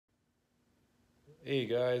Hey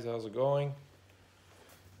guys, how's it going?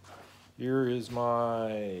 Here is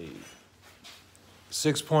my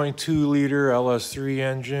 6.2 liter LS3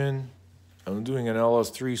 engine. I'm doing an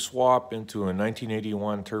LS3 swap into a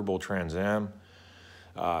 1981 turbo Trans Am.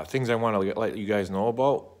 Things I want to let you guys know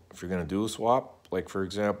about if you're going to do a swap. Like for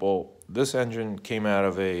example, this engine came out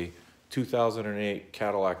of a 2008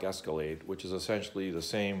 Cadillac Escalade, which is essentially the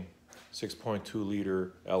same 6.2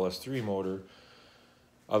 liter LS3 motor.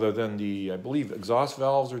 Other than I believe exhaust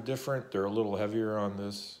valves are different. They're a little heavier on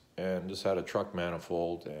this, and this had a truck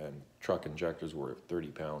manifold, and truck injectors were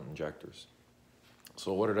 30-pound injectors.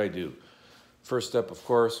 So what did I do? First step, of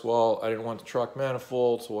course, well, I didn't want the truck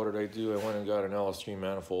manifold, so what did I do? I went and got an Ls3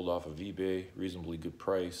 manifold off of eBay, reasonably good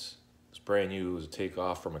price. It's brand new, it was a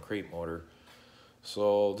takeoff from a crate motor.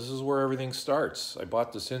 So this is where everything starts. I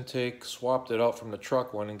bought this intake, swapped it out from the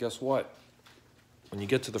truck one, and guess what? When you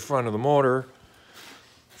get to the front of the motor,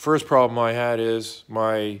 first problem I had is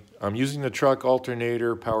I'm using the truck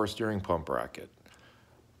alternator power steering pump bracket.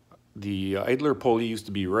 The idler pulley used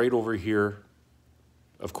to be right over here.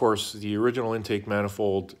 Of course, the original intake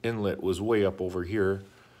manifold inlet was way up over here,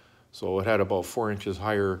 so it had about 4 inches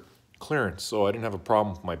higher clearance, so I didn't have a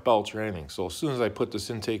problem with my belts or anything. So as soon as I put this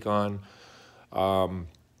intake on,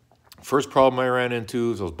 first problem I ran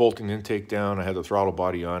into is I was bolting the intake down. I had the throttle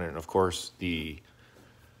body on it, and of course the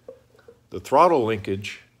throttle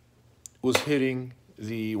linkage was hitting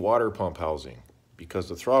the water pump housing because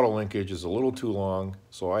the throttle linkage is a little too long.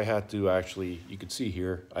 So I had to actually, you can see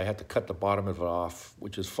here, I had to cut the bottom of it off,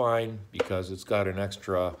 which is fine because it's got an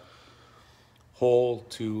extra hole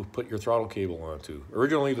to put your throttle cable onto.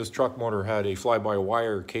 Originally, this truck motor had a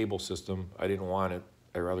fly-by-wire cable system. I didn't want it.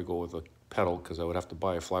 I'd rather go with a pedal because I would have to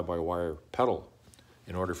buy a fly-by-wire pedal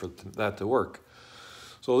in order for that to work.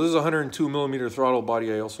 So this is a 102 millimeter throttle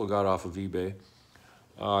body I also got off of eBay.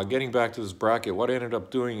 Getting back to this bracket, what I ended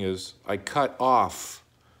up doing is I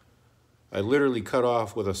literally cut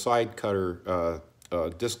off with a side cutter,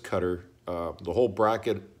 disc cutter, the whole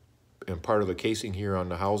bracket and part of the casing here on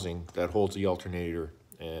the housing that holds the alternator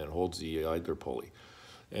and holds the idler pulley.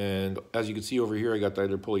 And as you can see over here, I got the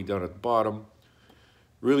idler pulley down at the bottom.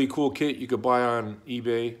 Really cool kit you could buy on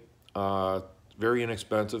eBay. Very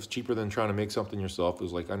inexpensive, cheaper than trying to make something yourself. It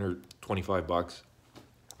was like under 25 bucks.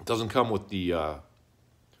 It doesn't come with the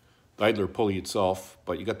idler pulley itself,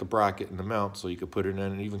 but you got the bracket and the mount so you could put it in,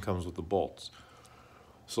 and it even comes with the bolts.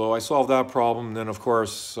 So I solved that problem. And then of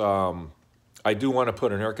course, I do want to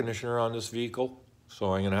put an air conditioner on this vehicle,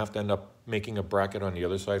 so I'm going to have to end up making a bracket on the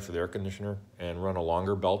other side for the air conditioner and run a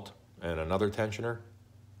longer belt and another tensioner.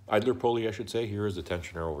 Idler pulley, I should say. Here is the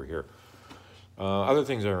tensioner over here. Other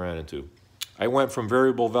things I ran into. I went from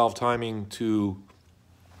variable valve timing to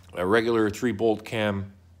a regular 3-bolt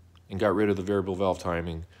cam and got rid of the variable valve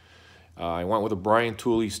timing. I went with a Brian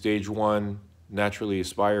Tooley Stage 1 naturally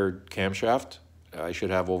aspired camshaft. I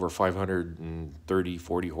should have over 530,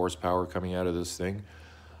 40 horsepower coming out of this thing.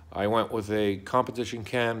 I went with a Competition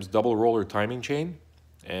Cams double roller timing chain,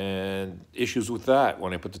 and issues with that.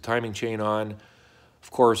 When I put the timing chain on,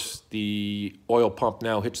 of course, the oil pump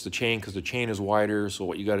now hits the chain because the chain is wider, so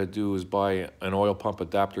what you got to do is buy an oil pump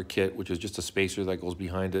adapter kit, which is just a spacer that goes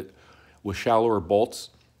behind it, with shallower bolts,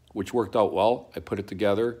 which worked out well. I put it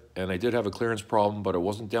together, and I did have a clearance problem, but it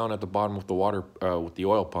wasn't down at the bottom with the water, with the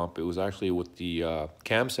oil pump. It was actually with the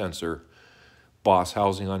cam sensor boss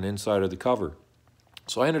housing on the inside of the cover.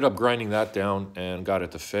 So I ended up grinding that down and got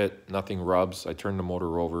it to fit. Nothing rubs. I turned the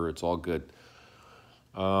motor over. It's all good.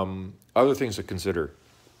 Other things to consider.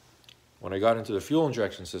 When I got into the fuel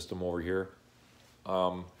injection system over here,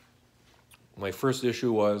 my first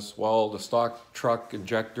issue was, well, the stock truck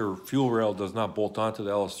injector fuel rail does not bolt onto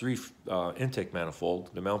the LS3 intake manifold.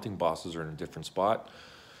 The mounting bosses are in a different spot.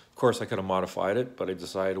 Of course, I could have modified it, but I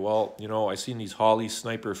decided, well, you know, I seen these Holley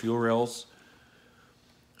Sniper fuel rails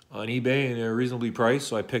on eBay, and they're reasonably priced,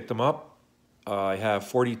 so I picked them up. I have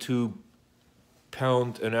 42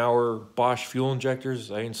 pound an hour Bosch fuel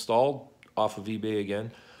injectors I installed off of eBay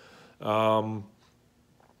again.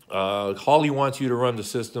 Holley wants you to run the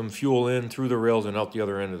system, fuel in through the rails and out the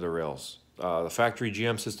other end of the rails. The factory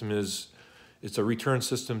GM system it's a return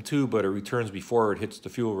system too, but it returns before it hits the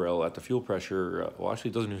fuel rail at the fuel pressure. Well,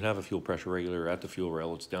 actually, it doesn't even have a fuel pressure regulator at the fuel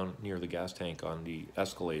rail. It's down near the gas tank on the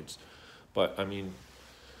Escalades. But I mean,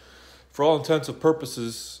 for all intents and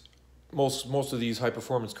purposes, most of these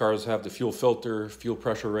high-performance cars have the fuel filter, fuel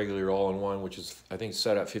pressure regulator all in one, which is, I think,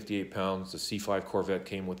 set at 58 pounds. The C5 Corvette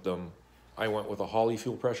came with them. I went with a Holley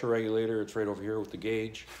fuel pressure regulator. It's right over here with the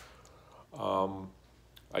gauge.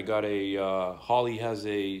 I got a, Holley has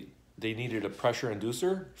a they needed a pressure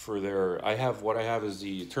inducer for their, what I have is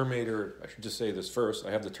the Terminator, I should just say this first,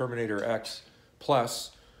 I have the Terminator X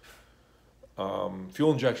Plus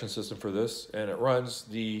fuel injection system for this, and it runs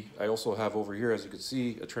the, I also have over here, as you can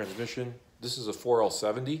see, a transmission. This is a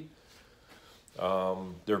 4L70.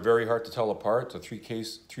 They're very hard to tell apart. It's a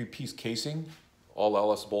three-piece casing. All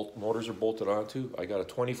LS motors are bolted onto. I got a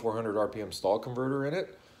 2400 RPM stall converter in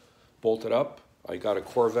it, bolted up. I got a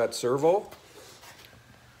Corvette Servo.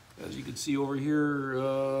 As you can see over here,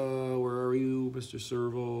 where are you, Mr.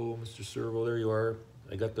 Servo? Mr. Servo, there you are.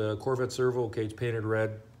 I got the Corvette Servo. Okay, it's painted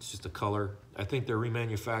red. It's just a color. I think they're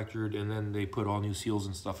remanufactured, and then they put all new seals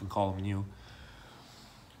and stuff and call them new.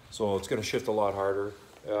 So it's going to shift a lot harder.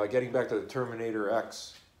 Getting back to the Terminator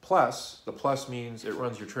X Plus, the Plus means it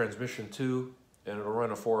runs your transmission too, and it'll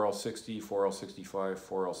run a 4L60, 4L65,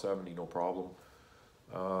 4L70, no problem.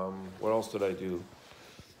 What else did I do?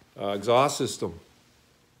 Exhaust system.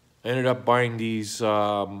 I ended up buying these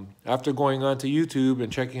after going onto YouTube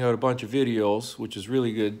and checking out a bunch of videos, which is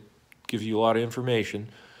really good, gives you a lot of information.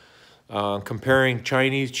 Comparing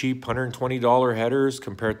Chinese cheap $120 headers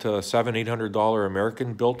compared to $700-800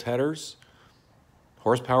 American-built headers,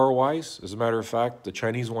 horsepower-wise. As a matter of fact, the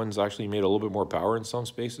Chinese ones actually made a little bit more power in some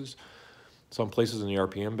spaces, some places in the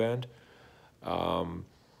RPM band.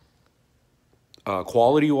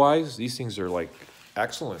 Quality-wise, these things are like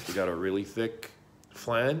excellent. They got a really thick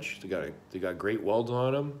flange. They got great welds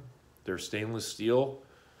on them. They're stainless steel.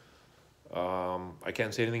 I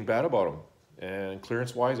can't say anything bad about them. And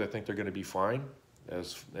clearance-wise, I think they're going to be fine.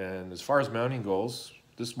 And as far as mounting goes,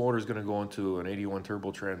 this motor is going to go into an 81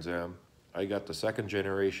 turbo Trans Am. I got the second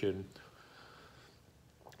generation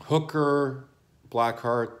Hooker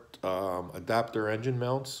Blackheart adapter engine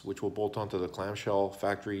mounts, which will bolt onto the clamshell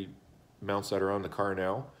factory mounts that are on the car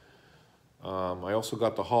now. I also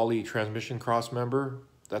got the Holley transmission crossmember.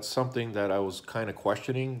 That's something that I was kind of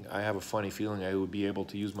questioning. I have a funny feeling I would be able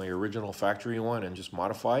to use my original factory one and just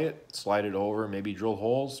modify it, slide it over, maybe drill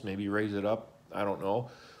holes, maybe raise it up. I don't know.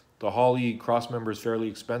 The Holley crossmember is fairly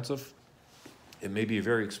expensive. It may be a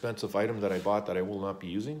very expensive item that I bought that I will not be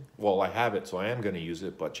using. Well, I have it, so I am going to use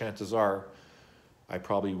it, but chances are I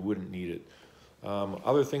probably wouldn't need it.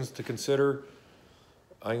 Other things to consider,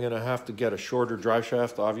 I'm going to have to get a shorter drive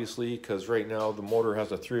shaft, obviously, because right now the motor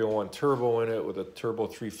has a 301 turbo in it with a turbo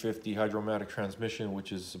 350 hydromatic transmission,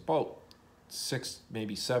 which is about 6,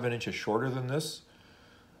 maybe 7 inches shorter than this.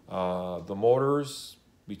 The motors,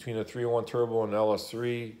 between the 301 turbo and the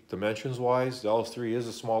Ls3, dimensions-wise, the Ls3 is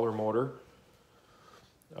a smaller motor.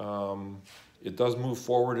 It does move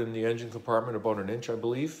forward in the engine compartment about 1 inch, I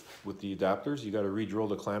believe, with the adapters. You got to re-drill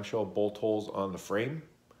the clamshell bolt holes on the frame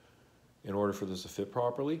in order for this to fit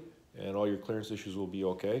properly, and all your clearance issues will be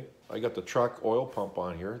okay. I got the truck oil pump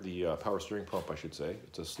on here, the power steering pump, I should say.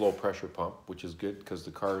 It's a slow pressure pump, which is good because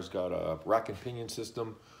the car's got a rack and pinion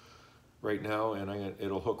system right now, and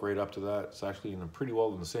it'll hook right up to that. It's actually pretty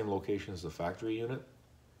well in the same location as the factory unit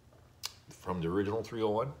from the original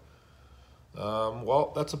 301.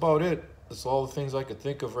 Well, that's about it. That's all the things I could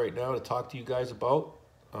think of right now to talk to you guys about.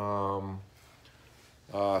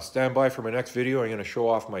 Stand by for my next video. I'm going to show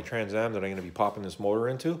off my Trans Am that I'm going to be popping this motor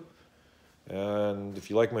into. And if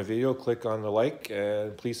you like my video, click on the like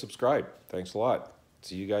and please subscribe. Thanks a lot.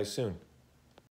 See you guys soon.